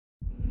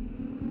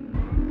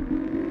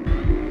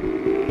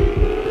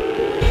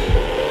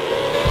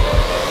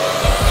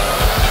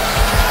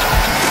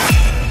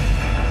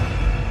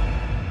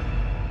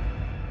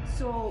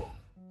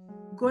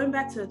going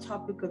back to the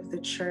topic of the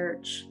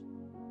church,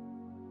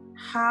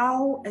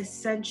 how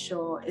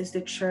essential is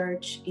the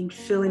church in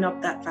filling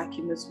up that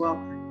vacuum as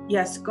well?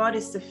 Yes, God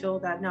is to fill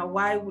that. Now,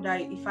 why would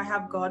I, if I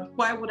have God,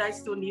 why would I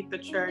still need the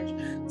church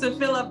to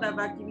fill up that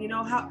vacuum? You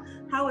know,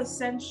 how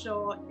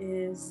essential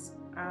is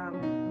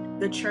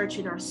the church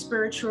in our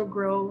spiritual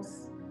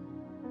growth?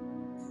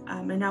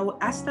 And I will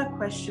ask that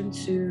question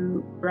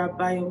to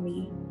Rabbi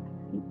Omi.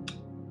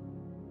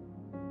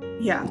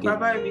 Yeah, okay.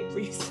 Rabbi Omi,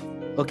 please.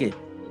 Okay,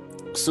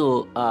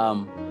 so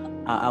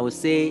I would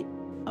say,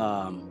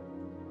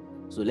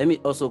 so let me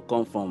also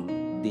come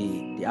from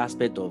the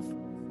aspect of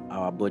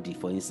our body,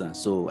 for instance.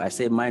 So I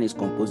say mine is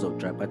composed of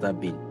tripartite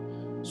being.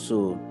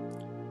 So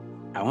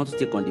I want to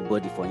take on the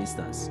body, for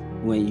instance.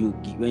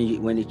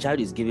 When the child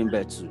is giving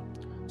birth to,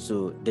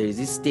 so there is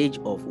this stage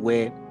of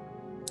where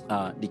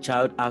the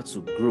child has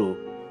to grow,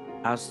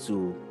 has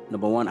to,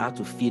 number one, has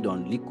to feed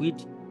on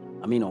liquid,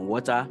 on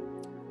water,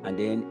 and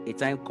then a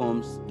time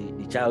comes,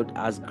 the child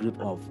has grip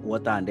of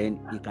water, and then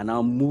he can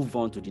now move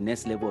on to the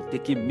next level of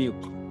taking milk,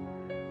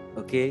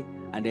 okay?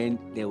 And then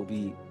there will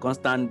be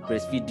constant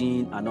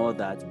breastfeeding and all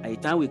that. At the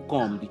time we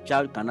come, the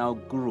child can now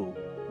grow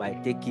by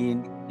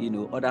taking,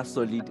 other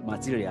solid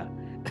material,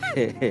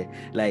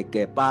 like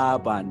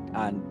pap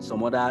and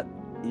some other,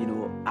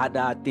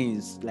 other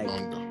things like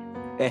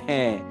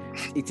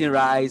eating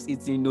rice,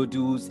 eating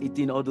noodles,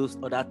 eating all those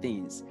other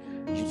things.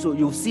 So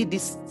you'll see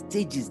these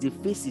stages, the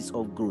phases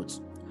of growth.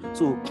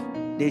 So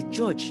the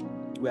church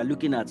we are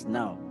looking at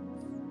now,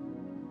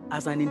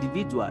 as an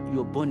individual,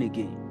 you're born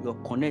again, you're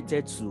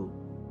connected to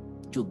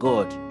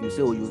God. You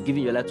say, oh, you're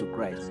giving your life to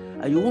Christ.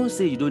 And you won't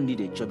say you don't need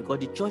a church, because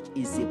the church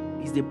is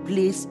a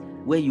place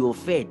where you're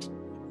fed.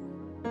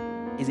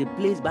 It's a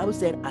place, Bible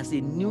said, as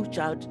a new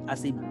child,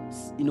 as a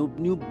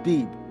new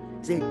babe,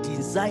 it said,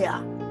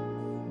 desire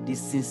the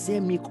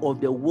sincere milk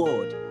of the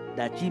word,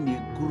 that ye may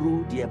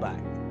grow thereby.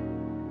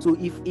 So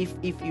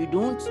if you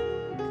don't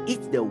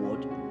eat the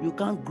word, you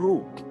can't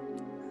grow.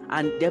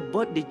 And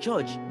the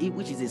church,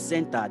 which is a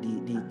center,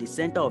 the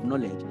center of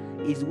knowledge,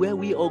 is where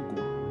we all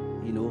go,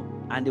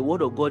 and the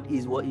word of God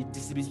is what it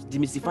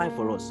demystify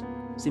for us,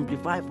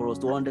 simplify for us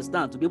to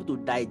understand, to be able to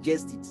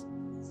digest it.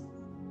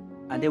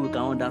 And then we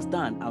can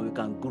understand and we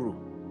can grow.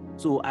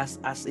 So as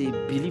a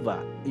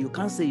believer, you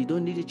can't say you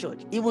don't need a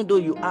church, even though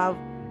you have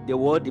the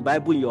word, the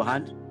Bible in your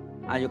hand,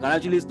 and you can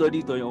actually study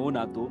it on your own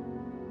at home.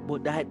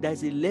 But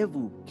there's a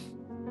level,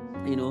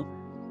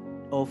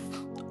 of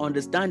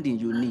understanding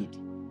you need.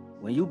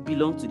 When you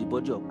belong to the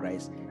body of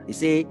Christ, he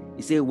say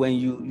when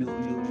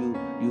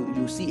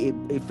you see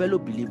a fellow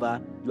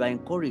believer, you are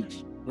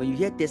encouraged. When you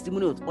hear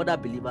testimony of other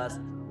believers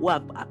who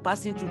are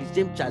passing through the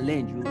same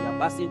challenge you are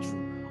passing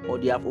through, or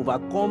they have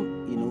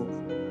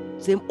overcome,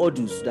 same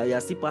hurdles that you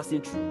are still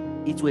passing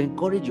through, it will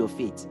encourage your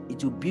faith.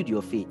 It will build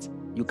your faith.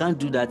 You can't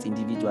do that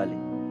individually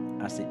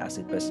as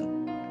a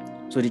person.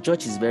 So the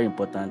church is very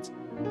important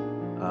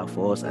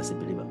for us as a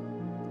believer.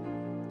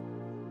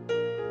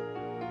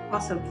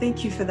 Awesome.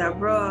 Thank you for that,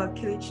 bro.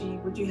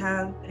 Kelechi, would you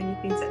have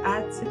anything to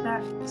add to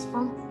that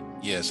response?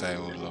 Yes, I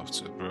would love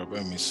to. Bro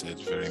Bemi said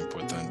very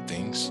important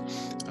things.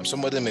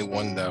 Somebody may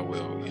wonder,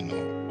 well,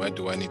 why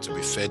do I need to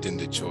be fed in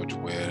the church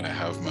where I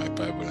have my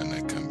Bible and I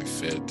can be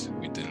fed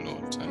with the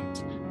Lord? And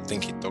I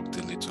think he talked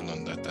a little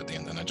on that at the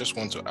end. And I just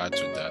want to add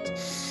to that.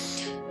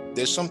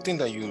 There's something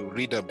that you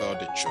read about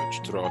the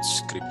church throughout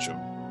Scripture.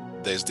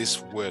 There's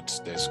this word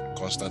that's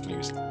constantly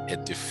used,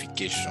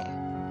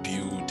 edification,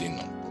 building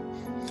up.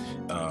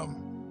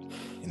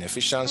 In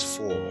Ephesians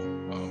 4,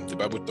 the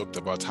Bible talked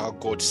about how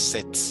God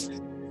sets.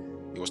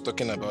 He was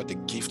talking about the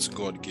gifts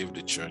God gave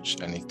the church,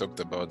 and he talked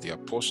about the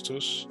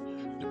apostles,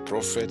 the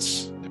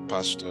prophets, the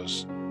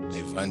pastors, the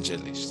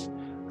evangelists.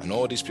 And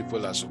all these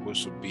people are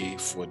supposed to be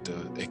for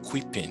the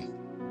equipping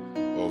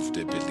of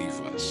the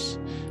believers.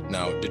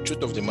 Now, the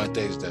truth of the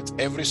matter is that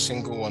every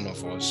single one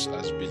of us,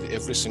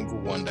 every single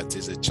one that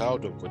is a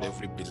child of God,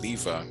 every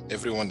believer,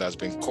 everyone that's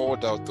been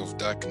called out of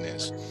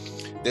darkness,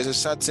 there's a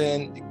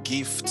certain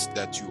gift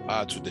that you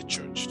are to the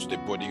church, to the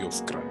body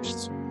of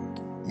Christ.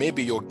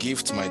 Maybe your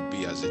gift might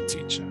be as a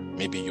teacher.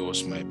 Maybe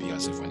yours might be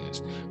as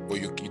evangelist. But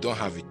you don't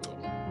have it all.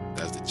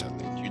 That's the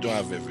challenge. You don't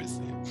have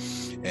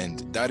everything. And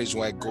that is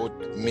why God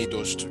made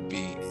us to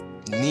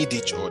need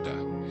each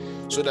other.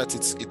 So that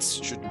it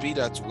should be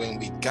that when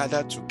we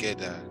gather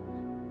together,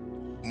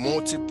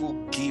 multiple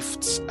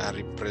gifts are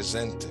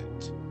represented.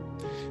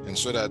 And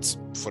so that,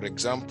 for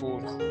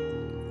example,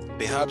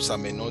 perhaps I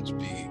may not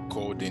be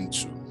called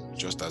into,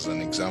 just as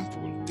an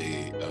example,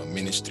 the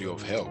ministry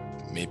of help.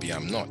 Maybe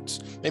I'm not.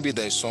 Maybe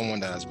there is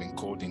someone that has been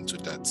called into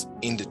that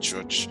in the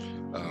church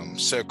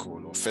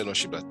circle or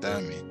fellowship that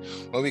I'm in.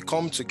 When we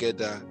come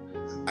together,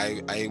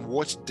 I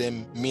watch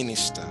them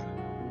minister.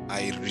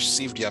 I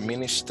receive their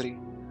ministry,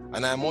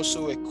 and I'm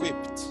also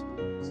equipped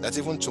that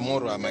even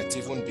tomorrow I might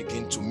even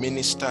begin to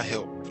minister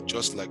help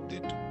just like they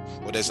do.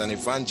 Or there's an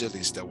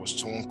evangelist that was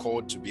someone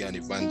called to be an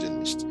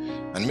evangelist,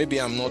 and maybe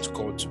I'm not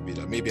called to be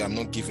that. Maybe I'm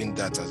not giving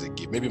that as a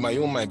gift. Maybe my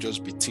own might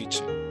just be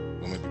teaching,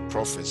 or maybe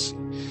prophecy.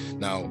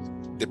 Now,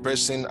 the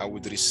person, I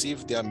would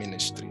receive their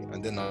ministry,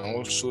 and then I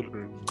also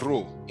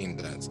grow in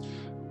that.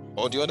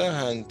 On the other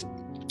hand,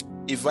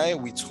 if I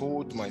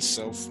withhold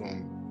myself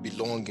from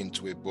belonging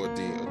to a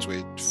body or to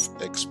an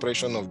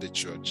expression of the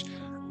church,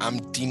 I'm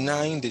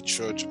denying the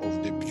church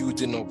of the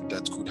building up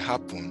that could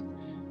happen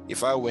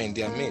if I were in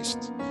their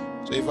midst.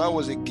 So if I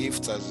was a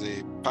gift as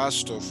a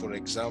pastor, for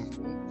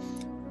example,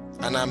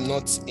 and I'm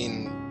not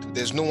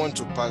there's no one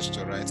to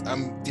pastor, right?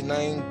 I'm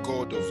denying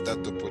God of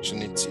that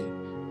opportunity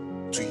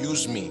to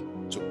use me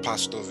to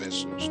pastor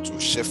vessels, to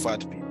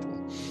shepherd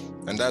people.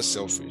 And that's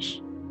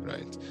selfish,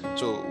 right?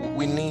 So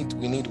we need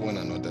one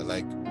another.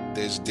 Like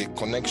there's the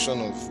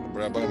connection of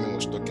Rabbi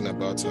was talking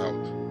about how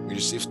we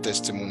receive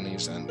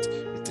testimonies and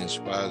it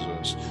inspires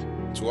us.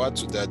 To add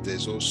to that,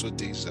 there's also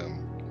this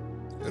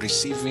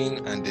receiving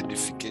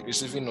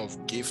of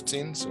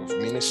giftings of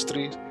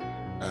ministry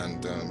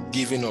and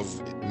giving of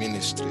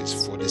ministries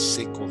for the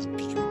sake of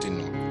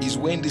building up. It's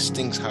when these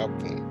things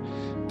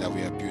happen that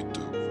we are built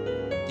up.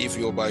 If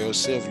you're by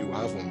yourself, you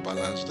have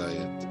unbalanced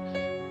diet.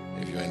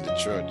 If you're in the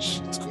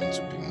church, it's going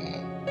to be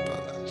more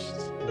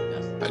balanced.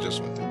 Yes. I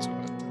just wanted to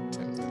add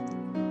that.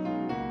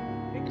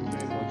 Thank you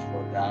very much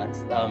for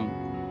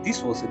that.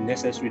 This was a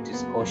necessary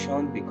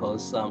discussion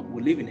because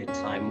we live in a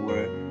time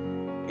where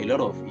a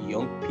lot of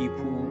young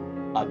people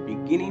are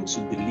beginning to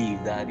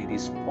believe that it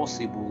is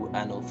possible,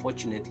 and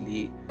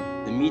unfortunately,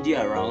 the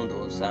media around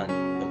us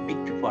and the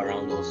big people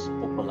around us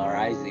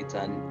popularize it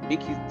and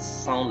make it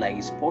sound like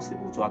it's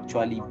possible to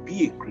actually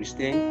be a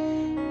Christian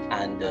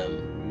and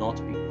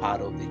not be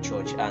part of the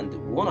church. And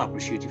we want to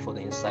appreciate you for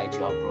the insight you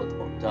have brought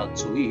on that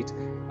to it.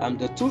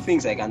 The two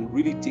things I can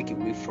really take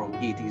away from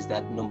it is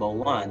that number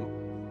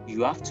one,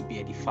 you have to be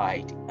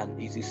edified,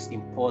 and it is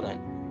important.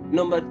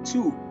 Number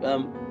two,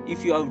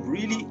 if you have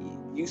really,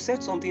 you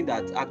said something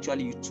that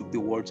actually you took the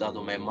words out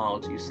of my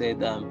mouth. You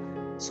said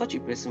such a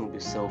person will be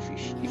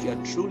selfish. If you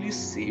are truly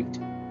saved,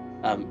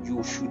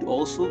 you should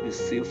also be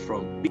saved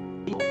from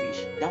being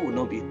selfish. That will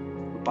not be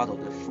part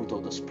of the fruit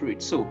of the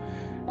Spirit. So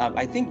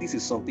I think this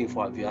is something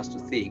for our viewers to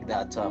think,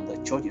 that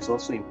the church is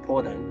also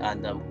important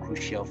and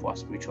crucial for our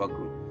spiritual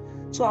growth.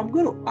 So I'm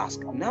going to ask,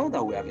 now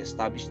that we have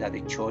established that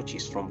the church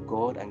is from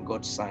God and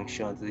God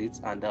sanctions it,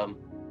 and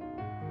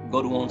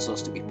God wants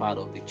us to be part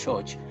of the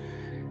church.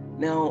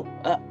 Now,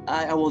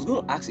 I was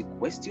going to ask a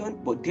question,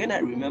 but then I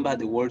remember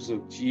the words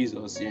of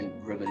Jesus in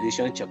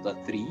Revelation chapter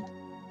 3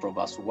 from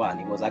verse 1.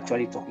 He was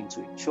actually talking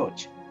to a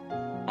church.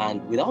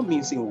 And without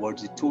mincing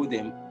words, he told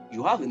them,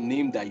 you have a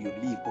name that you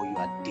live, but you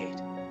are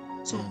dead.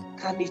 So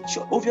can a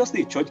church,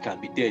 obviously a church can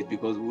be dead,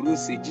 because we wouldn't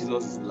say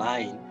Jesus is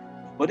lying.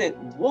 But then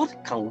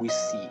what can we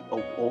see,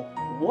 or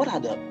what are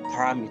the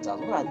parameters,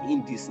 what are the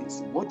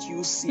indices? What do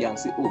you see and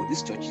say, oh,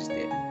 this church is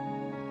dead?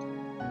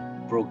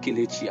 Bro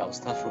Kelechi, I'll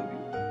start from you.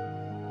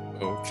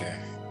 Okay.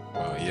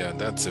 Well, yeah,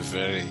 that's a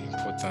very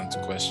important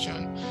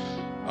question.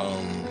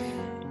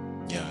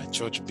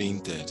 Church being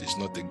dead is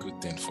not a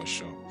good thing for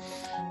sure.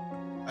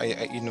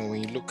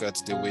 When you look at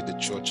the way the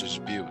church is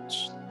built,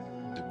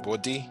 the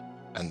body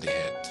and the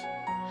head,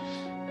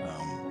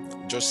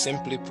 just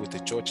simply put, the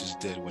church is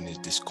dead when it's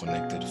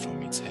disconnected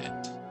from its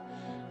head.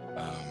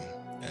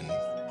 And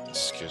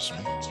excuse me,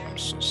 I'm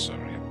so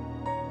sorry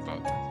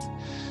about that.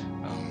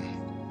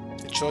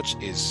 The church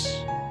is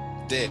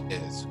dead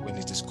when it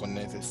is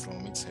disconnected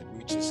from its head,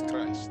 which is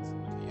Christ.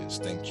 Yes,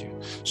 thank you.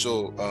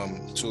 So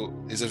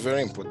it's a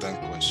very important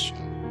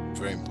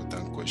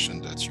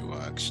question that you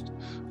asked.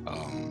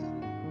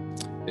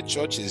 The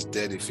church is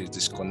dead if it's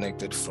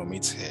disconnected from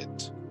its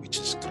head, which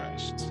is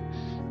Christ.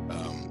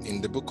 In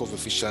the book of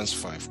Ephesians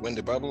 5, when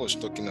the Bible was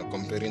talking of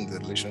comparing the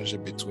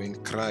relationship between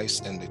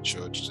Christ and the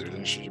church, the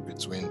relationship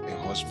between a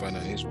husband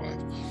and his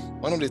wife,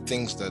 one of the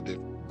things that the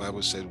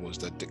Bible said was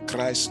that the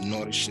Christ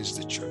nourishes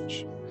the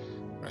church,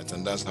 right?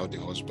 And that's how the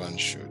husband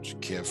should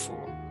care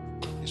for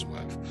his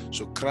wife.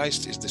 So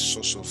Christ is the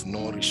source of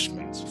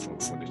nourishment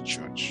for the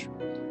church.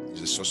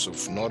 He's the source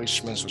of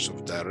nourishment, source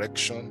of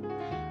direction.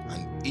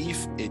 And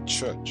if a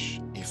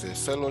church, if a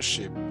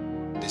fellowship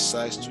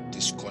decides to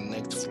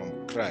disconnect from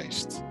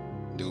Christ,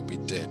 they will be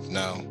dead.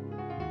 Now,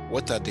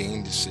 what are the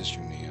indices,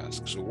 you may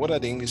ask? So what are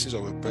the indices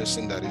of a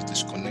person that is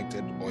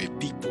disconnected, or a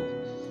people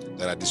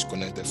that are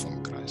disconnected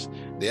from Christ?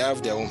 They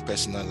have their own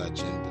personal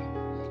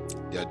agenda.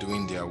 They are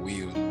doing their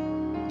will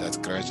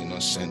that Christ did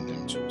not send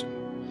them to do.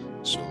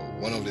 So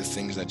one of the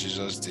things that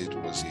Jesus did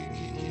was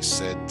he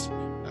said,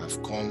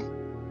 I've come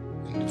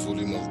in the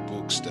volume of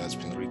books that's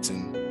been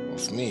written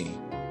of me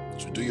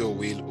to do your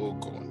will, O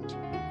God.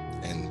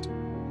 And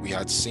we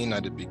had seen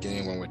at the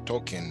beginning when we're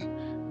talking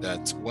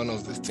that one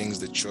of the things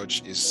the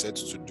church is set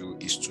to do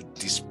is to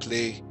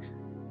display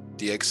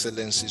the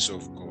excellencies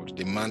of God,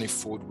 the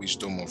manifold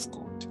wisdom of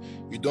God.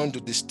 You don't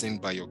do this thing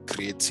by your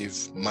creative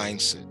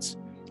mindset.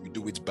 You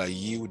do it by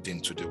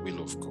yielding to the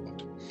will of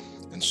God.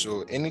 And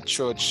so any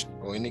church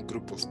or any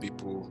group of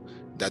people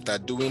that are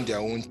doing their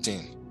own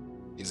thing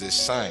is a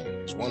sign,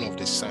 it's one of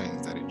the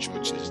signs that a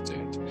church is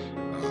dead.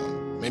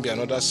 Maybe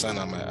another sign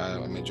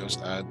I may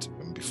just add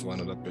before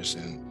another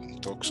person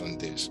talks on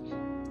this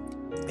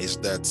is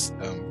that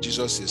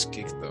Jesus is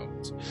kicked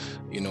out.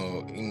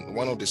 In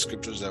one of the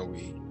scriptures that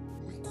we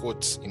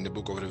quote in the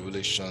book of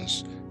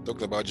Revelations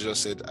talked about, Jesus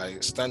said, I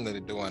stand at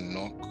the door and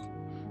knock.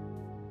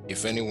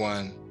 If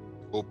anyone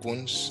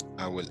opens,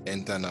 I will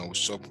enter and I will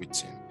sup with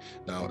him.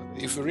 Now,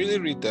 if you really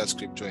read that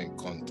scripture in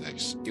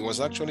context, it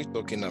was actually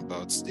talking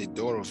about the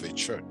door of a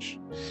church.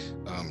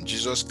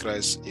 Jesus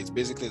Christ, it's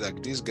basically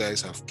like these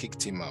guys have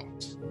kicked him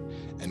out.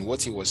 And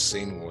what he was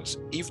saying was,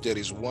 if there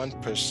is one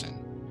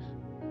person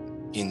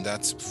in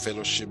that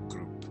fellowship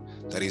group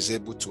that is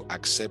able to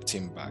accept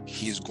him back,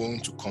 he is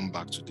going to come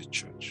back to the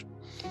church.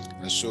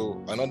 And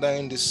so another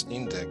in this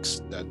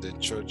index that the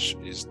church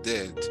is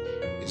dead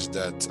is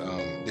that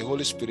the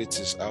Holy Spirit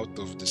is out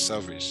of the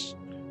service.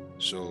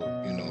 So,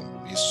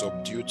 he's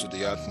subdued to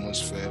the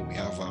atmosphere. We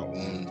have our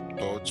own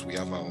thoughts. We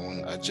have our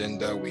own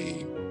agenda.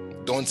 We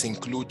don't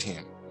include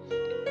him.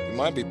 We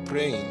might be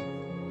praying,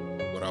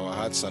 but our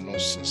hearts are not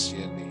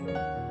sincerely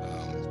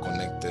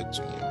connected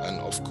to him. And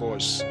of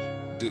course,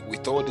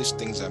 with all these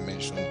things I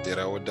mentioned, there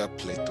are other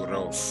plethora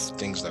of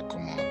things that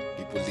come out.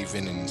 People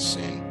living in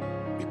sin,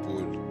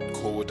 people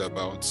cold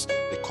about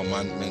the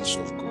commandments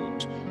of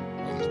God,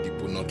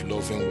 people not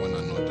loving one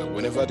another.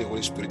 Whenever the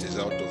Holy Spirit is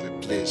out of a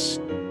place,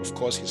 of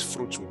course, his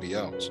fruits will be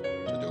out. So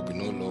there will be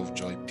no love,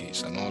 joy,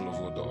 peace, and all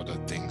of the other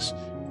things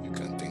you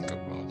can think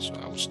about. So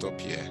I will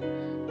stop here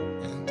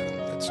and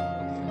let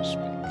somebody else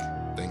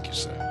speak. Thank you,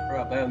 sir.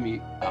 Rabbi,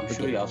 I'm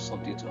sure you have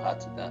something to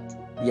add to that.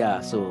 Yeah,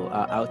 so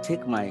I'll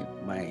take my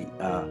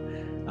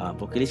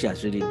Bokelechi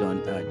has really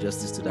done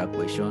justice to that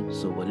question.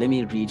 So, but let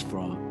me read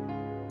from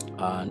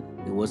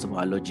the words of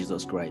our Lord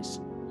Jesus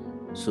Christ.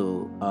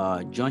 So,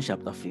 John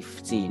chapter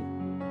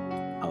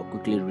 15, I'll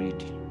quickly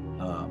read.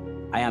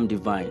 I am the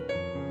vine,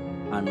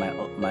 and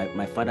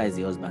my Father is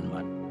the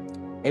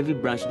husbandman. Every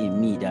branch in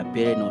me that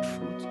beareth not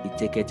fruit, he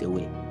taketh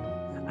away.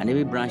 And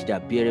every branch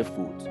that beareth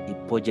fruit, he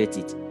purgeth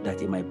it,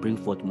 that it might bring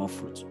forth more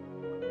fruit.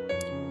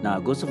 Now,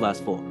 it goes to verse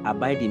 4.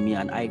 Abide in me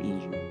and I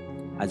in you,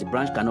 as the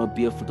branch cannot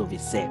bear fruit of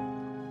itself,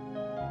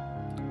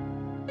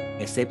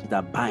 except it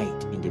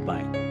abide in the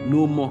vine.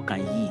 No more can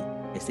ye,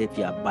 except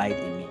ye abide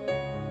in me.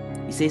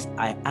 He says,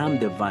 I am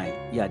the vine,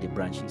 ye are the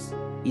branches.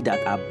 He that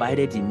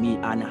abideth in me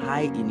and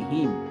I in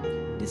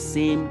him, the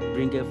same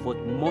bringeth forth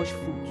much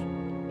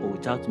fruit. But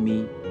without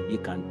me, ye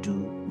can do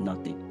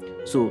nothing.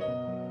 So,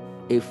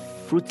 a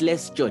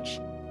fruitless church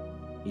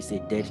is a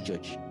dead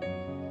church.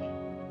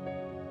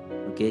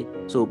 Okay,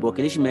 so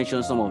Bokelechi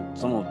mentioned some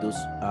of those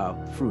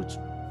fruits,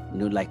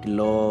 like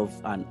love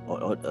and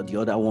or the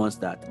other ones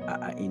that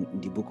are in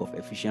the book of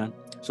Galatians.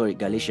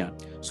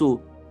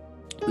 So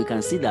we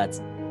can see that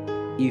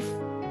if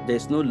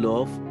there's no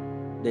love,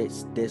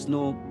 there's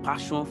no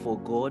passion for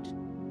God,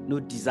 no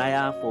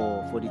desire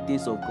for the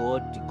things of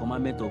God, the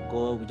commandment of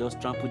God, we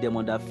just trample them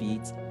under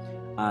feet,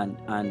 and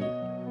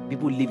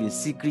people live in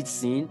secret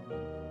sin.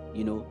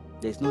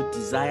 There's no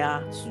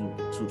desire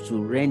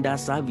to render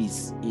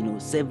service,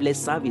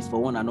 selfless service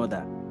for one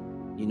another.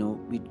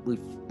 We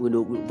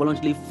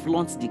voluntarily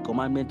flaunt the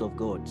commandment of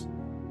God,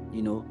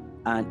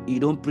 and you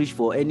don't preach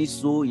for any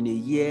soul in a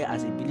year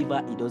as a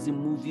believer. It doesn't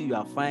move you. You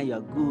are fine. You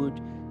are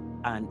good,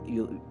 and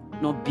you're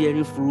not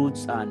bearing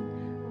fruits. And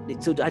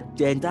so that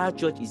the entire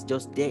church is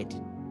just dead.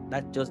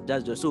 That's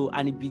just so.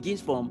 And it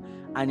begins from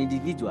an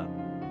individual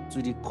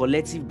to the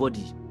collective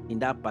body in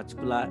that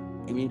particular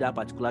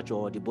church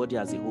or the body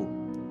as a whole.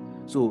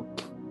 So,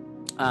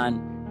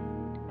 and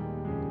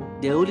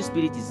the Holy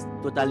Spirit is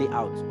totally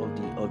out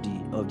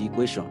of the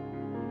equation,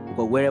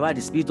 because wherever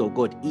the Spirit of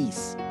God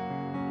is,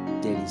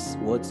 there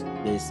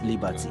is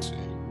liberty.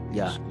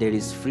 Yeah, there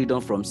is freedom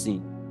from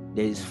sin.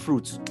 There is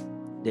fruit.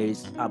 There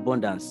is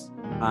abundance,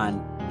 and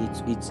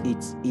it's.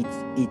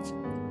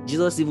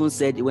 Jesus even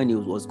said when he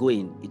was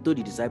going, he told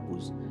the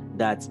disciples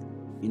that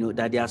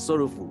that they are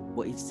sorrowful,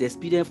 but it's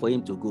expedient for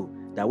him to go.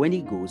 That when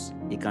he goes,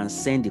 he can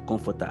send the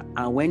Comforter.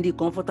 And when the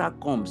Comforter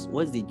comes,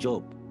 what's the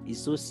job? It's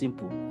so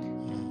simple.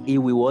 He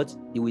will what?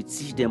 He will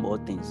teach them all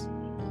things.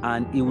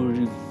 And he will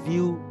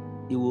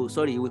he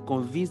will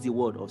convince the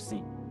world of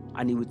sin.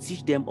 And he will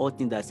teach them all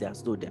things that he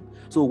has told them.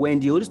 So when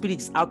the Holy Spirit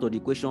is out of the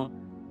equation,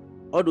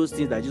 all those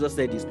things that Jesus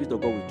said the Spirit of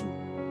God will do,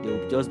 they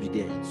will just be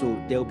there.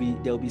 So there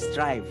will be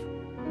strife,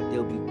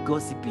 there will be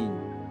gossiping,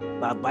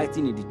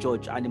 backbiting in the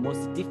church, and the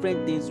most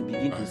different things you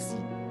begin to see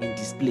in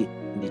display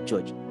in the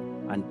church.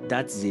 And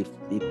that's a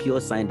pure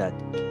sign that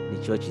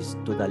the church is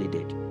totally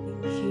dead.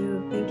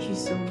 Thank you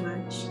so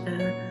much.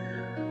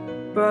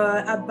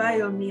 Bro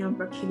Abayomi and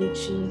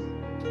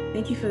Bokelechi,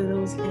 thank you for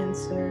those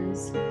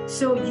answers.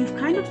 So you've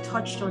kind of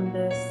touched on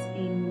this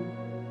in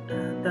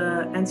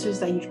the answers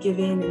that you've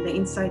given and the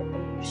insight that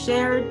you've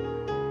shared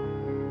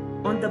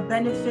on the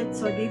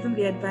benefits or even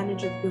the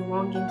advantage of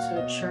belonging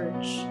to a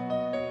church.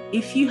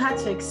 If you had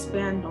to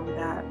expand on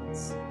that,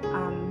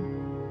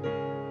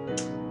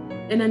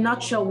 in a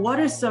nutshell, what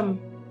are some,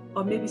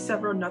 or maybe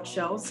several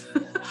nutshells,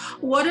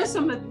 what are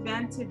some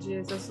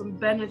advantages or some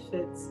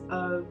benefits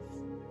of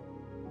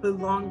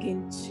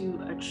belonging to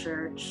a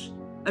church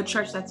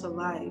that's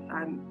alive?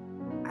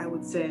 I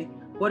would say,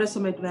 what are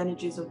some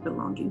advantages of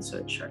belonging to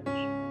a church?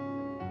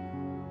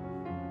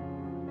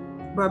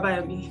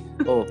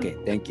 Babayabi. Oh, okay,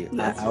 thank you.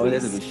 I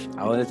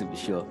wanted to be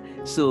sure.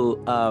 So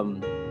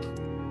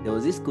there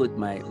was this quote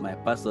my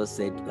pastor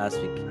said last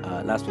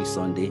week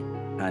Sunday,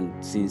 and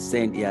since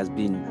then he has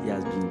been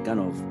kind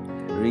of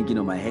ringing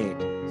on my head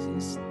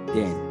since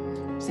then.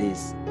 It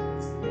says,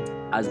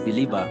 as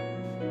believer,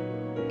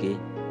 okay,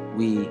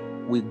 we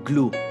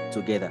glue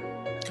together.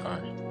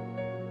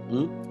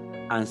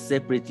 And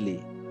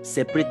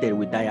separated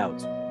we die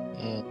out.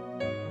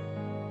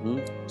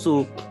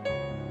 So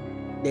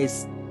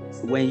there's,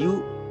 when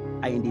you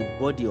are in the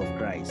body of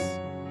Christ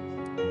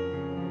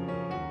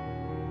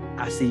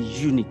as a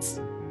unit,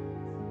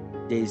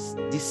 there's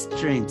this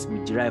strength we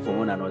derive from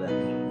one another.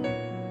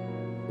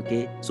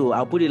 Okay, so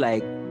I'll put it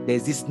like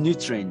there's this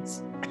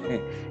nutrients,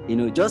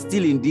 just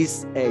still in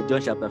this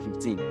John chapter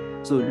 15.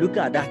 So look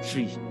at that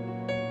tree.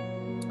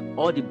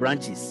 All the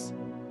branches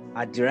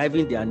are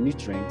deriving their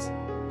nutrients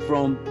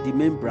from the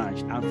main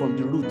branch and from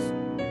the roots.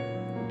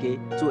 Okay,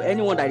 so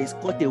anyone that is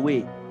cut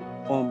away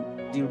from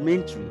the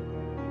main tree,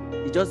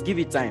 you just give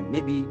it time,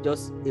 maybe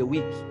just a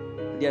week,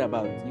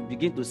 thereabout, you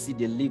begin to see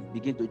the leaf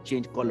begin to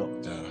change color.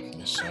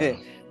 Yes,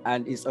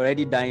 and it's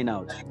already dying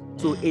out.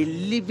 So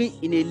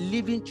in a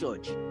living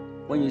church,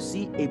 when you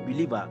see a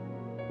believer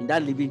in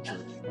that living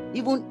church,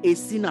 even a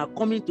sinner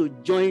coming to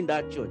join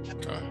that church,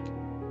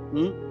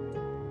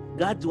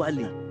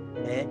 gradually,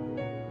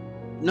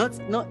 not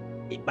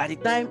by the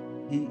time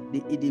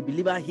the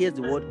believer hears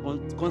the word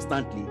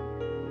constantly,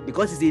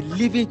 because it's a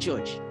living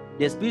church,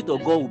 the Spirit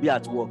of God will be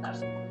at work,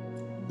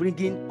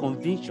 bringing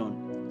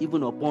conviction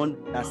even upon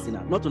that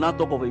sinner. Not to now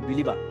talk of a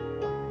believer.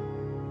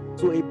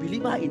 So a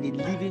believer in a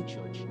living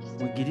church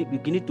will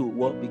begin to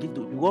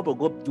the word of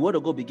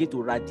God begin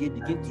to radiate,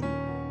 begin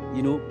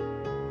to,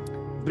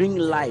 bring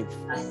life.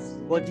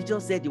 But he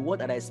just said, the word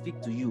that I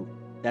speak to you,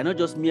 they're not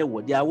just mere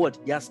words, they are what?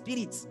 They are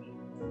spirits.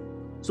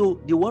 So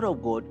the word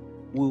of God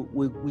will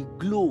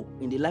glow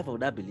in the life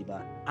of that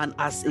believer, and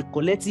as a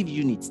collective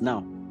unit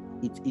now,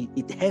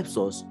 it helps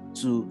us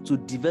to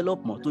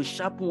develop more, to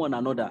sharpen one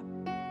another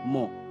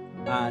more,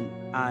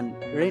 and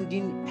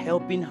rendering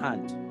helping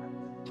hand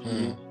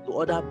to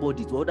other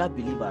bodies, to other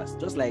believers.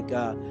 Just like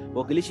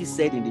what Kelechi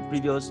said in the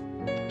previous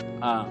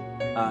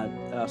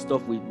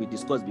stuff we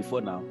discussed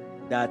before now,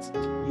 that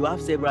you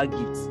have several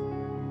gifts,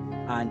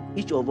 and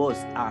each of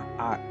us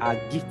are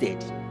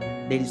gifted.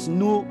 There is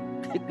no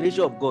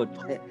creation of God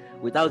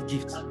without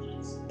gifts.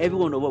 Every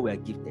one of us were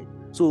gifted.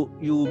 So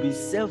you will be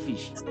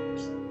selfish,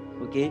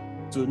 okay,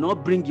 to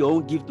not bring your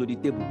own gift to the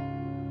table.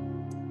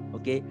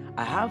 Okay,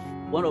 I have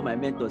one of my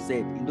mentors said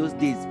in those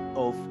days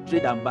of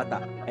trade and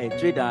barter,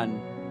 trade and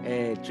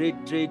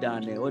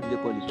what do they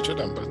call it? Trade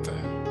and barter.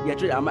 Yeah,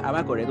 trade. Am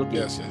I correct? Okay.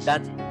 Yes.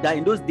 That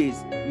in those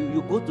days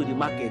you go to the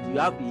market, you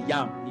have a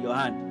yam in your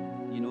hand.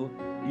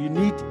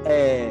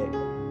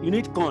 You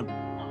need corn,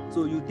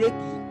 so you take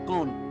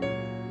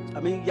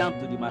yam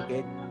to the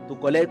market to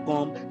collect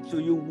corn. So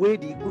you weigh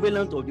the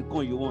equivalent of the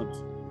corn you want,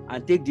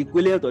 and take the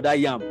equivalent of that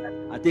yam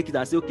and take it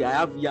and say, okay, I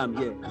have yam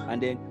here.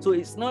 And then, so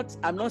it's not,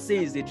 I'm not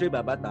saying it's a trade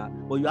by barter,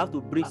 but you have to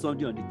bring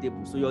something on the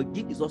table. So your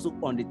gift is also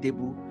on the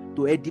table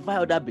to edify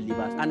other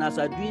believers. And as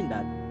you are doing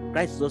that,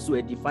 Christ is also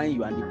edifying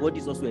you, and the body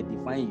is also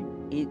edifying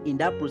you. In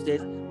that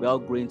process, we're all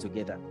growing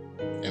together.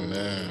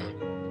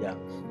 Amen. Yeah.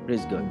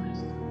 Praise God.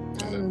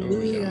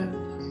 Hallelujah.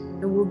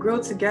 And we'll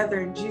grow together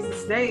in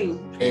Jesus'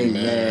 name.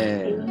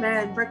 Amen.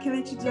 Amen. Brother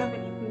Kelechi, do you have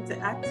anything to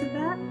add to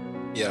that?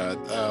 Yeah,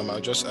 I'll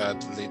just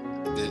add,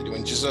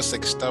 when Jesus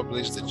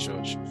established the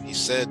church, he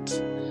said,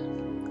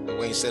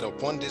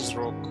 upon this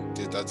rock,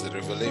 that's the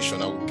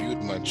revelation, I will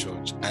build my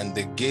church, and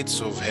the gates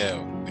of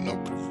hell will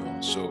not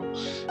prevail. So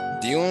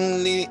the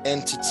only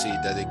entity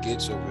that the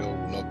gates of hell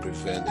will not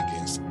prevail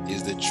against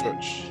is the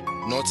church,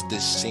 not the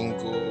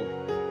single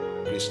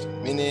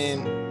Christian.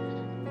 Meaning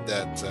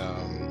that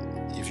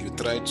if you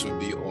try to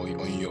be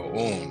on your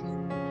own,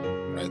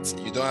 right,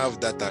 you don't have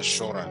that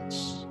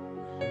assurance.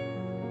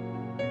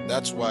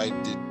 That's why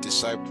the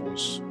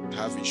disciples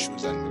have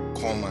issues and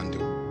they come and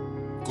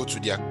they'll go to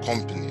their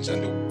companies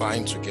and they'll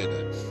bind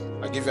together.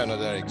 I'll give you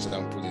another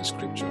example in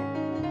scripture.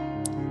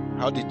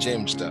 How did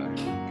James die?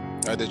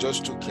 They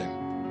just took him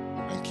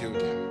and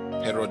killed him.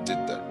 Herod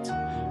did that.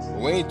 But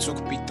when he took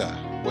Peter,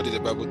 what did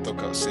the Bible talk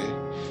about? Say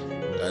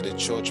that the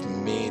church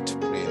made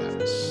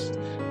prayers.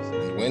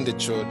 And when the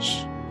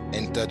church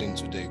entered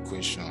into the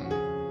equation,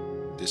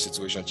 the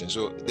situation changed.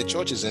 So the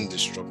church is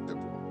indestructible.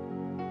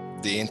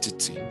 The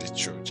entity, the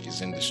church,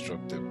 is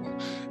indestructible.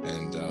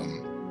 And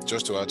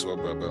just to add to what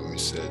Baba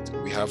said,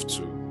 we have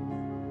to,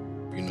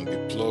 be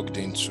plugged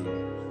into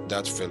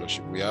that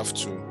fellowship. We have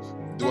to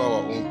do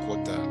our own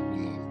quota,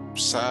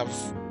 serve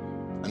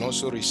and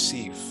also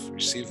receive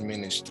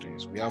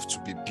ministries. We have to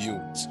be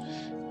built.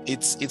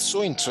 It's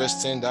so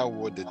interesting, that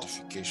word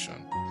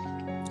edification.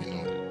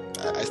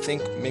 I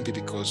think maybe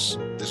because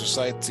the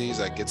societies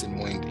are getting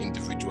more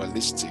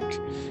individualistic,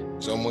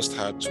 it's almost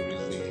hard to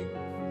really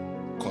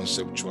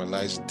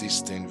conceptualize this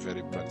thing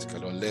very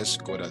practical, unless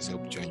God has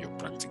helped you and you're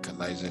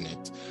practicalizing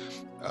it.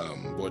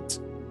 But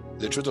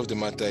the truth of the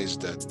matter is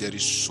that there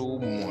is so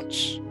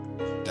much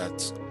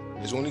that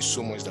There's only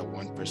so much that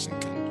one person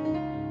can do.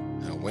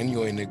 Now, when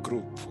you're in a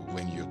group,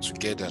 when you're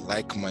together,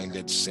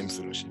 like-minded, same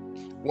fellowship,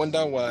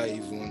 wonder why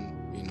even,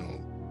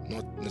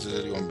 not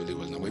necessarily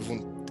unbelievers now, but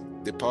even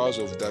the powers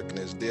of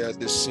darkness,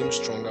 they seem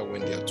stronger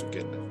when they are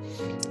together.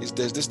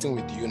 There's this thing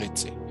with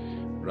unity,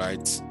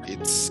 right?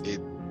 It's a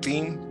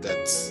theme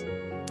that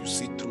you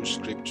see through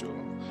scripture.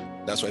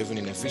 That's why even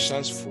in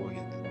Ephesians 4,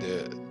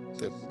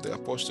 the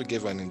apostle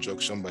gave an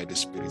instruction by the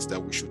Spirit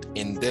that we should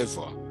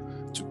endeavor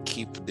to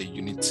keep the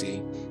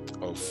unity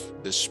of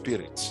the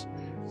Spirit.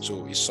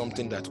 So it's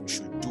something that we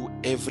should do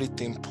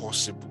everything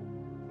possible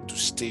to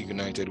stay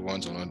united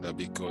one to another,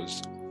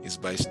 because it's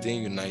by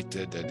staying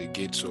united that the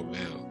gates of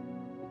hell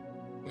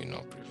will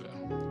not prevail.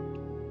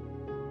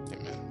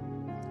 Amen.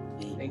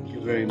 Thank you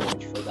very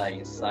much for that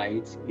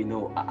insight.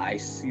 I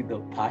see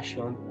the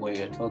passion where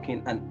you're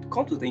talking, and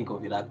come to think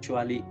of it,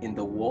 actually, in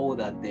the world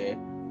that there,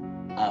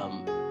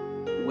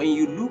 when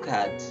you look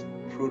at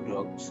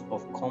products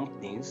of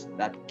companies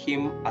that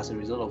came as a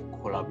result of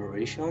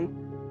collaboration,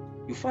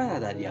 you find out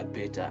that they are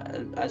better.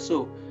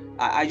 So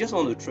I just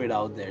want to throw it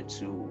out there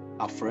to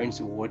our friends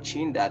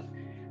watching that,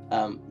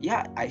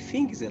 I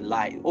think it's a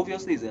lie.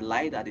 Obviously, it's a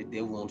lie that the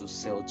devil wants to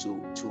sell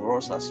to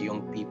us as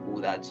young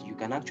people, that you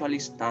can actually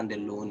stand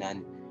alone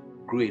and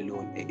grow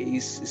alone.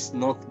 It's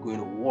not going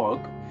to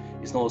work.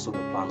 It's not also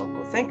the plan of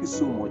God. Thank you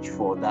so much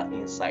for that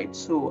insight.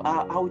 So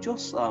I would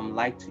just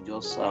like to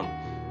just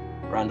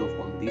round off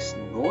on this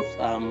note.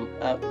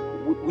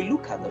 We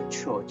look at the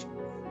church,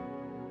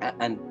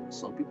 and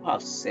some people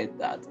have said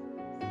that,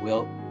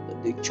 well,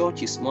 the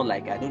church is more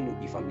like, I don't know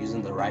if I'm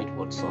using the right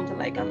word, something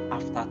like an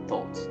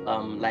afterthought.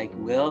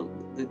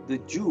 The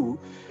Jew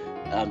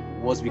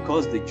was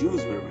because the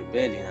Jews were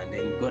rebelling, and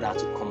then God had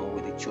to come up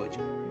with the church.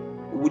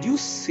 Would you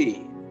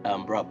say,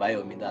 Brother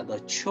Bayomi, that the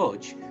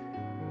church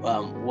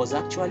was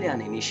actually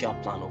an initial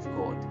plan of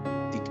God?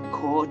 Did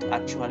God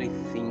actually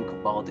think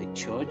about the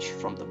church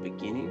from the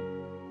beginning?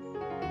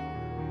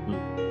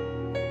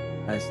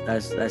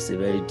 That's a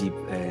very deep,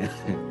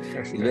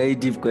 very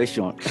deep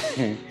question.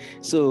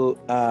 So,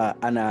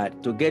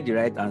 to get the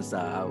right answer,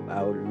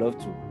 I would love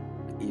to,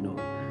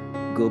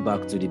 go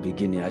back to the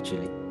beginning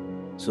actually.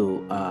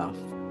 So,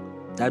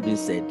 that being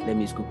said, let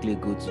me quickly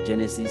go to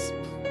Genesis.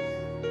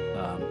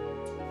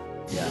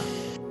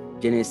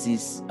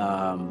 Genesis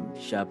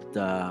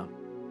chapter.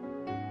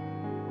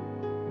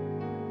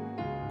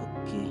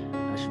 Okay,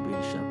 that should be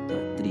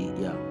chapter 3.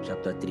 Yeah,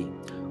 chapter 3.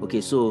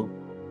 Okay, so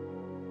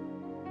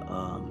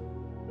I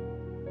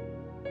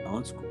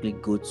want to quickly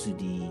go to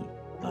the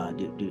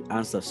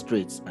answer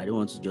straight. I don't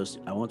want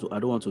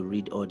to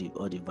read all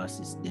the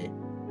verses there.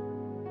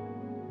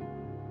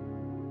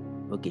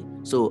 Okay,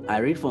 so I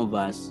read from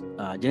verse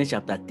Genesis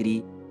chapter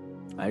 3.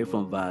 I read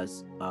from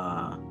verse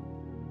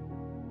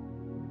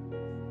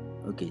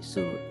okay,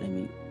 so let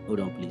me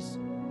hold on, please.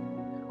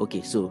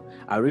 Okay, so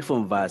I read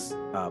from verse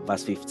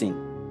 15.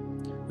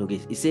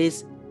 Okay, it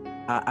says,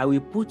 I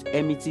will put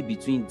enmity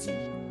between thee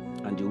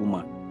and the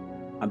woman,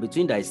 and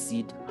between thy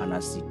seed and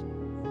her seed,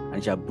 and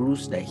it shall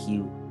bruise thy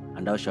heel,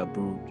 and thou shalt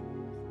bruise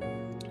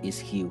his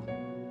heel.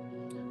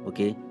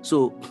 Okay,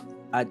 so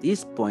at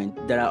this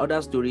point, there are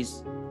other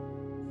stories,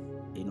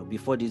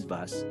 before this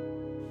verse,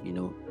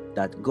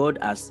 that God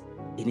has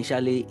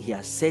initially, he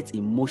has set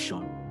in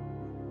motion.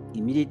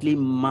 Immediately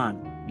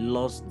man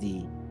lost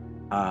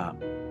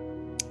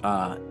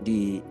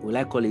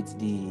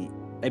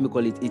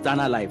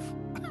eternal life.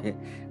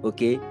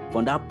 Okay,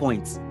 from that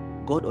point,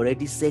 God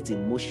already set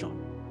in motion,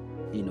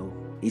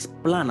 his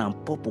plan and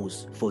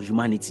purpose for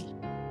humanity,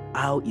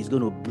 how he's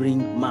going to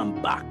bring man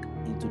back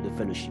into the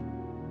fellowship.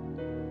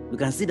 We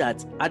can see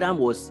that Adam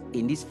was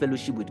in this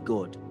fellowship with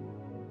God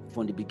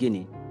from the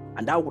beginning,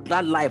 and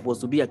that life was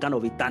to be a kind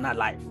of eternal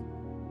life,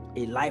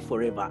 a life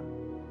forever.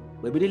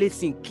 When immediately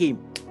sin came,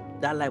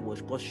 that life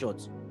was cut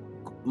short.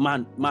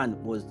 Adam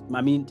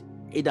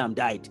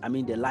died.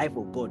 The life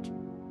of God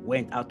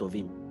went out of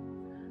him.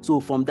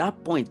 So from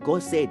that point,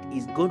 God said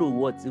he's going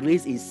to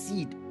raise a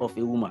seed of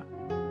a woman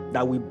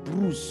that will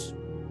bruise,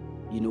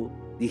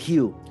 the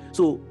heel.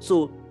 So,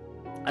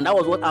 and that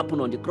was what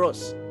happened on the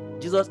cross.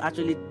 Jesus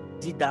actually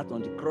did that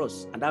on the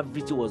cross, and that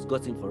victory was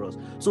gotten for us.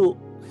 So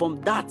from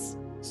that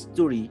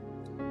story,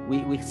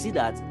 we see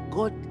that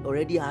God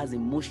already has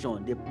in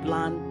motion the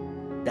plan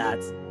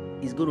that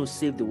is going to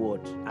save the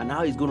world, and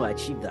how he's going to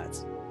achieve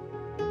that.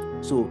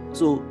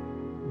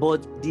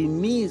 But the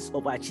means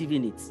of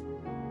achieving it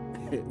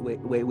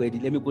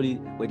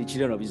were the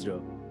children of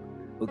Israel.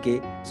 Okay,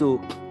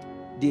 so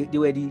they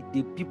were the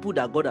people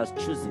that God has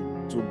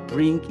chosen to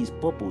bring his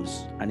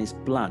purpose and his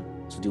plan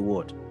to the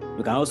world.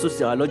 You can also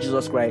see our Lord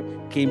Jesus Christ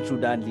came through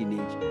that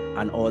lineage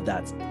and all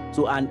that.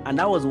 So and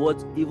that was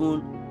what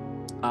even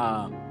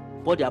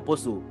Paul the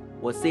Apostle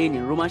was saying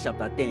in Romans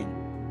chapter 10.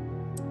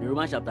 In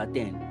Romans chapter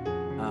 10.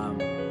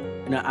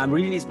 I'm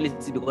reading this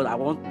place because I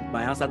want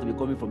my answer to be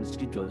coming from the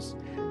scriptures.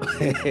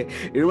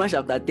 In Romans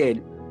chapter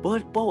 10,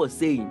 Paul was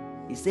saying,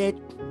 he said,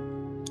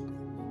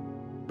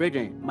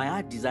 brethren, my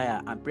heart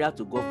desire and prayer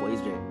to God for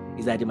Israel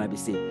is that they might be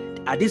saved.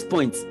 At this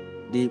point,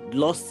 they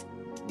lost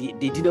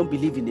they didn't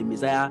believe in the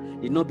Messiah,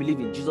 they did not believe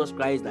in Jesus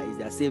Christ that is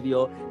their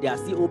savior. They are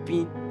still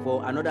hoping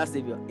for another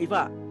savior. In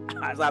fact,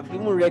 as I've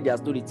even read their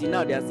story till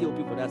now, they are still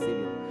hoping for that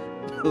savior.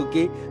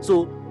 Okay,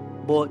 so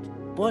but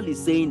Paul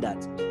is saying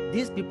that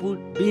these people,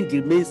 being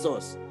the main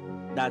source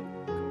that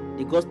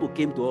the gospel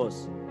came to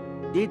us,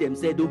 they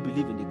themselves don't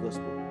believe in the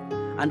gospel,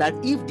 and that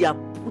if they are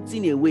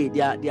putting away,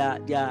 they are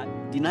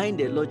denying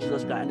the Lord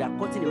Jesus Christ, and they are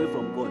cutting away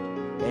from God,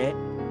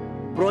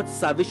 brought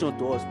salvation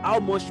to us, how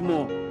much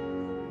more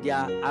they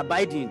are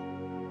abiding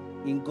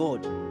in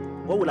God?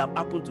 What will have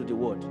happened to the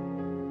world?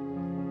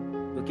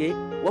 Okay,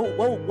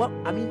 what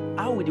I mean,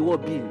 how will the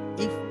world be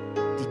if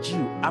the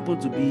Jew happen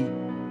to be,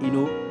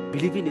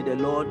 believing in the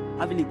Lord,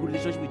 having a good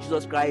relationship with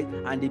Jesus Christ,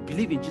 and they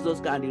believe in Jesus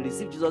Christ and they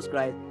receive Jesus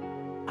Christ?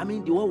 I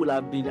mean, the world will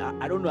have been,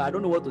 I don't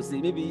know what to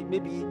say.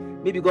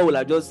 Maybe God will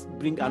have just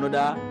bring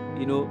another,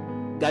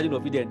 Garden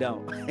of Eden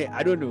down.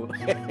 I don't know.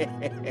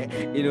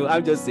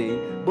 I'm just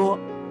saying. But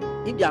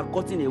if they are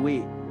cutting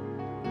away,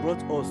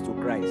 brought us to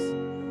Christ,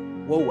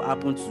 what will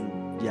happen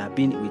to their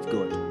being with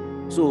God?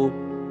 So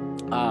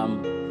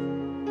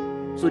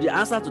the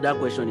answer to that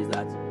question is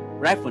that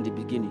right from the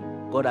beginning,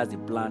 God has a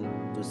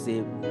plan to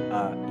save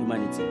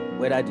humanity,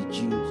 whether the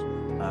Jews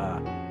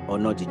or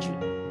not the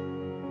Jews.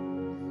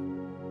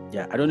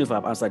 Yeah, I don't know if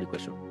I've answered the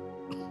question.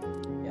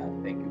 Yeah,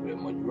 thank you very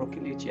much.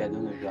 Rokilichi, I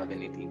don't know if you have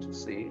anything to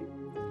say.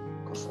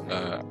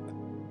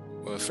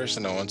 Well, first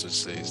thing I want to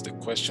say is the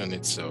question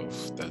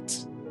itself,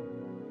 that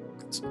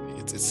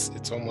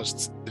it's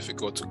almost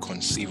difficult to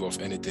conceive of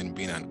anything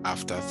being an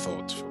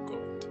afterthought for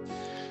God.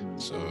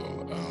 So,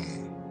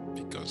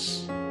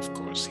 because of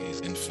course He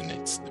is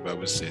infinite. The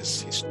Bible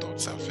says His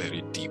thoughts are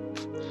very deep.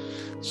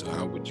 So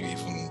how would you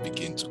even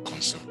begin to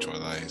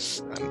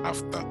conceptualize an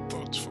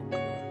afterthought for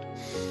God?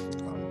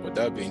 But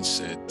that being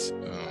said,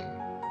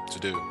 to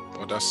the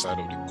other side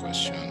of the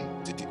question,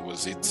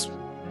 was it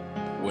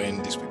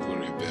when these people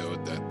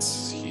rebelled that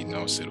He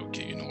now said,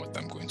 okay, you know what,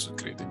 I'm going to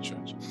create a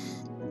church?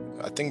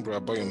 I think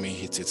Brother Bayome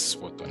hit it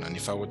spot on. And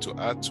if I were to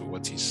add to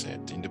what he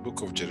said, in the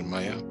book of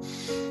Jeremiah,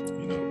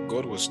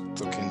 God was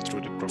talking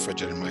through the prophet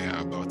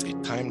Jeremiah about a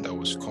time that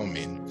was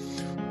coming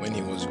when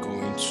He was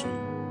going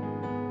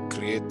to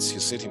create. He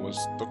said He was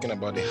talking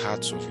about the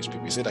hearts of His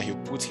people. He said that He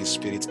put His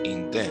Spirit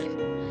in them,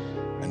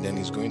 and then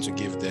He's going to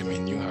give them a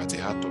new heart,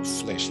 a heart of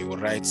flesh. He will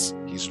write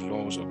His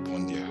laws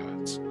upon their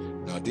hearts.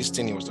 Now, this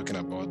thing He was talking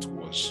about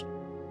was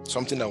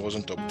something that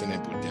wasn't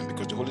obtainable then,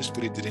 because the Holy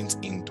Spirit didn't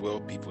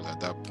indwell people at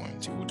that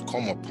point. He would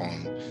come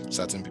upon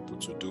certain people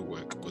to do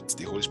work, but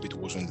the Holy Spirit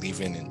wasn't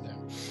living in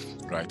them,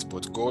 right?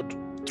 But God,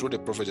 through the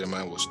prophet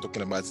Jeremiah, was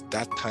talking about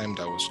that time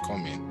that was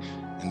coming,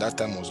 and that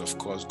time was, of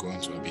course,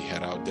 going to be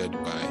heralded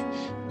by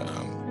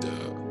the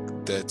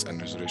death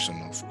and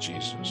resurrection of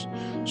Jesus.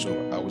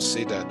 So I would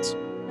say that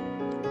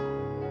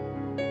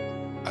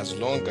as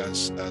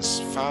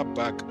far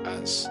back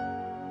as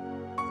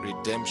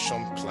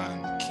redemption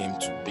plan came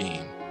to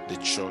being, the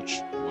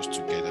church was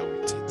together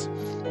with it.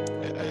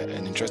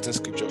 An interesting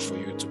scripture for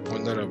you to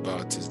ponder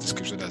about is the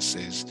scripture that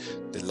says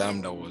the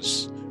lamb that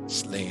was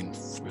slain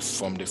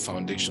from the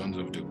foundations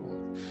of the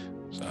world.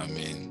 So I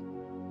mean,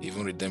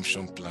 even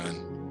redemption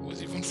plan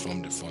was even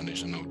from the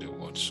foundation of the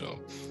world. So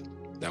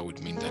that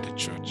would mean that the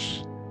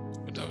church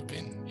would have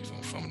been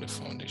even from the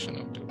foundation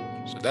of the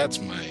world. So that's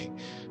my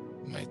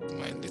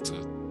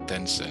little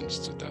 10 cents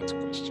to that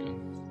question.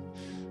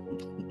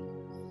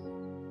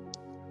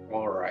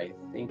 All right,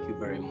 thank you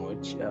very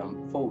much.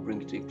 Before we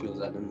bring it to a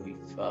close, I don't know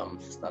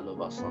if Sister Love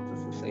has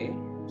something to say.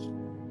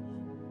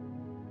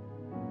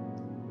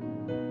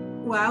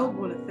 Well, I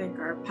want to thank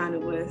our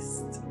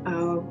panelists.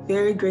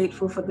 Very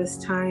grateful for this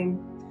time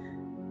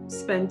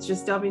spent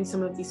just delving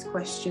some of these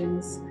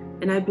questions.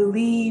 And I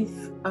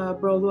believe,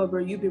 Bro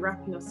Luaber, you'll be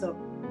wrapping us up,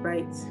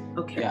 right?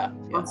 Okay, yeah,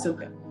 awesome.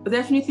 Yeah. But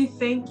definitely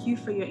thank you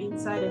for your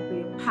insight and for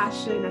your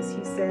passion, as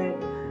he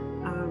said.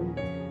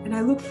 And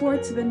I look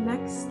forward to the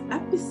next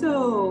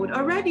episode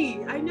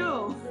already. I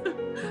know,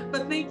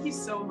 but thank you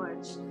so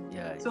much.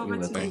 Yeah, so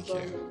much. Thank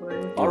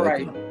you. All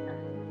right.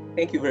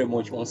 Thank you very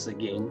much once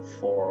again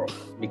for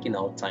making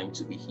our time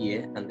to be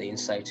here and the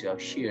insights you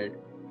have shared.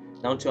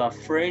 Now, to our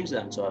friends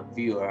and to our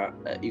viewer,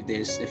 if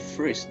there's a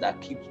phrase that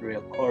keeps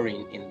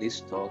recurring in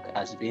this talk,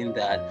 has been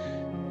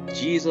that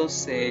Jesus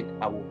said,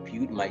 "I will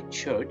build my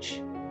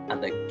church,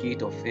 and the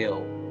gate of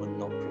hell will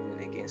not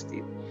prevail against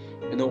it."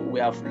 We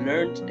have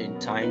learned in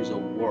times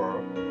of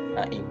war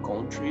in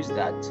countries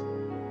that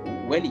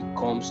when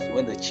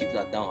the chips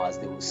are down, as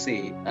they will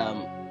say,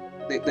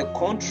 the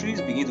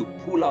countries begin to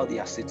pull out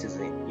their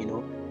citizens.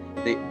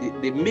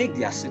 They make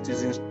their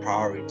citizens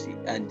priority,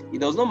 and it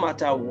does not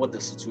matter what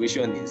the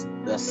situation is,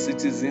 the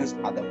citizens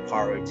are the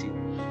priority.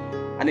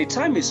 And a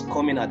time is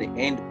coming at the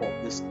end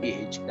of this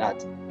age that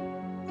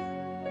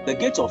the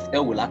gates of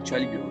hell will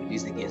actually be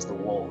released against the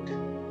world,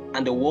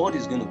 and the world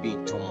is going to be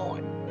in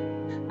turmoil.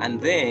 And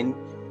then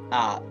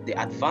the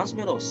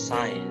advancement of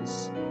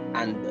science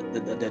and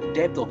the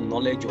depth of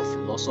knowledge of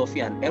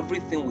philosophy and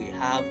everything we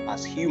have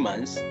as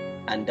humans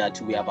and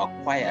that we have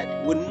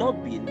acquired will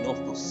not be enough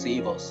to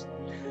save us.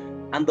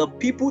 And the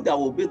people that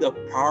will be the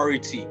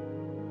priority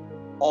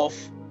of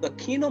the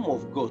kingdom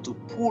of God to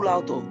pull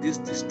out of this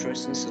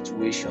distressing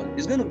situation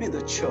is going to be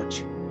the church.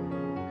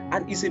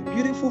 And it's a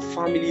beautiful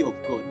family of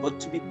God. But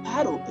to be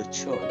part of the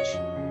church,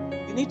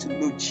 you need to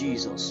know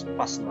Jesus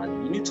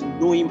personally. You need to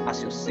know him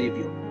as your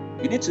Savior.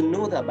 You need to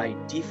know that by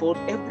default,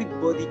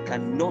 everybody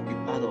cannot be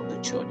part of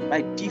the church.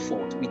 By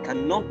default, we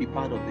cannot be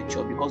part of the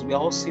church because we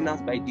are all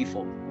sinners by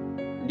default.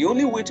 And the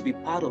only way to be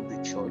part of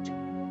the church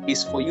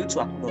is for you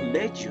to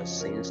acknowledge your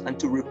sins and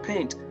to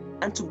repent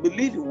and to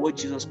believe in what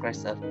Jesus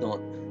Christ has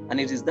done. And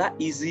it is that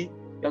easy.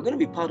 You're going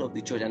to be part of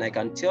the church. And I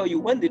can tell you,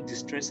 when the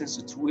distressing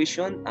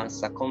situation and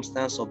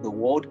circumstance of the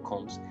world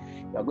comes,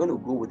 you're going to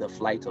go with the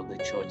flight of the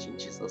church in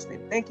Jesus'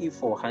 name. Thank you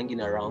for hanging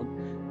around.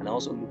 And I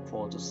also look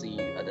forward to seeing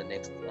you at the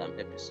next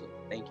episode.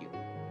 Thank you.